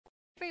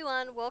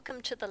everyone,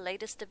 welcome to the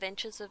latest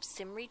adventures of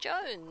Simri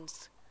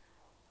Jones.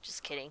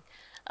 Just kidding.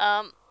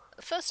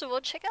 First of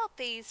all, check out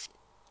these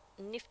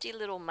nifty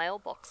little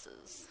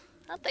mailboxes.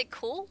 Aren't they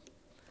cool?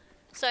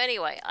 So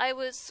anyway, I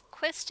was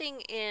questing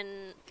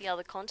in the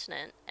other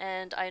continent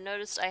and I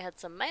noticed I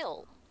had some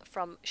mail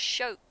from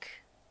Shoak,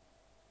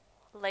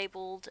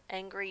 labelled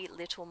Angry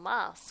Little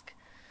Mask.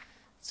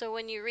 So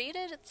when you read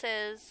it, it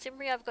says,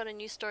 Simri, I've got a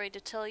new story to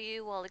tell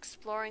you. While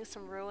exploring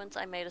some ruins,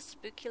 I made a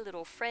spooky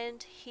little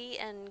friend. He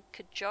and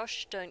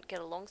Kajosh don't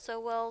get along so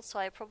well, so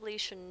I probably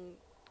shouldn't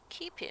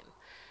keep him.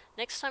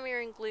 Next time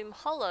you're in Gloom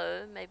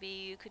Hollow, maybe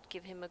you could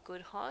give him a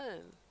good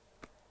home.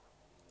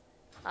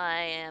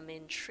 I am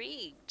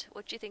intrigued.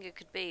 What do you think it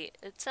could be?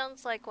 It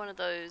sounds like one of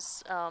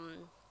those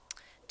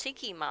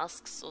tiki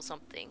masks or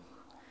something.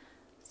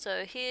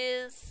 So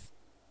here's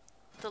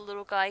the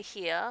little guy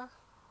here.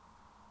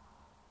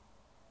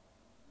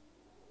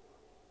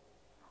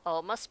 Oh,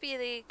 it must be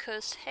the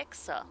cursed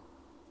hexer.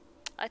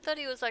 I thought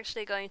he was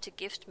actually going to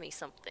gift me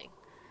something.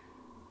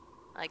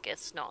 I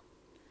guess not.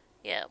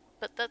 Yeah,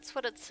 but that's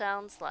what it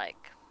sounds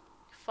like.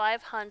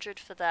 500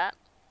 for that.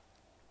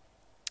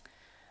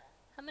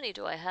 How many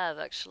do I have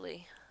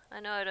actually? I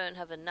know I don't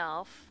have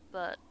enough,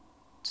 but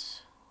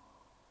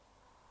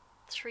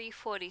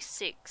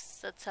 346.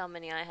 That's how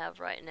many I have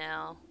right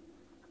now.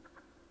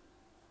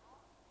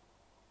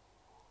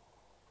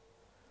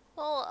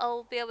 Well,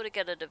 I'll be able to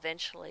get it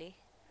eventually.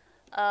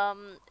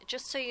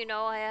 Just so you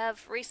know, I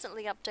have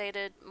recently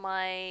updated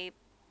my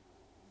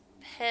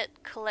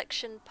pet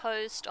collection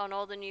post on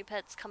all the new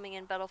pets coming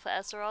in Battle for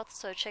Azeroth,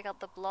 so check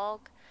out the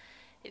blog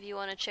if you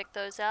want to check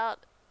those out.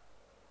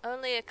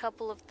 Only a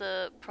couple of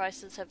the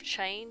prices have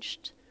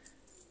changed,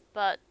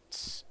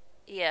 but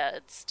yeah,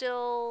 it's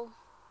still,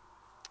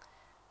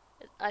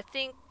 I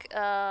think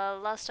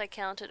last I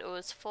counted it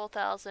was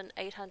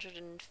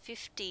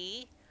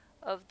 4,850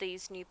 of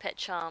these new pet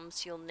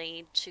charms you'll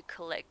need to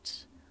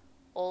collect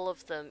all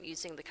of them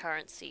using the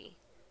currency.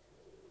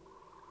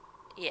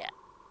 Yeah.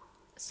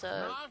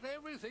 So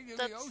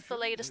that's the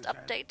latest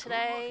update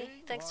today.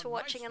 Thanks for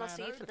watching and I'll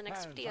see you for the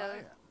next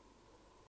video.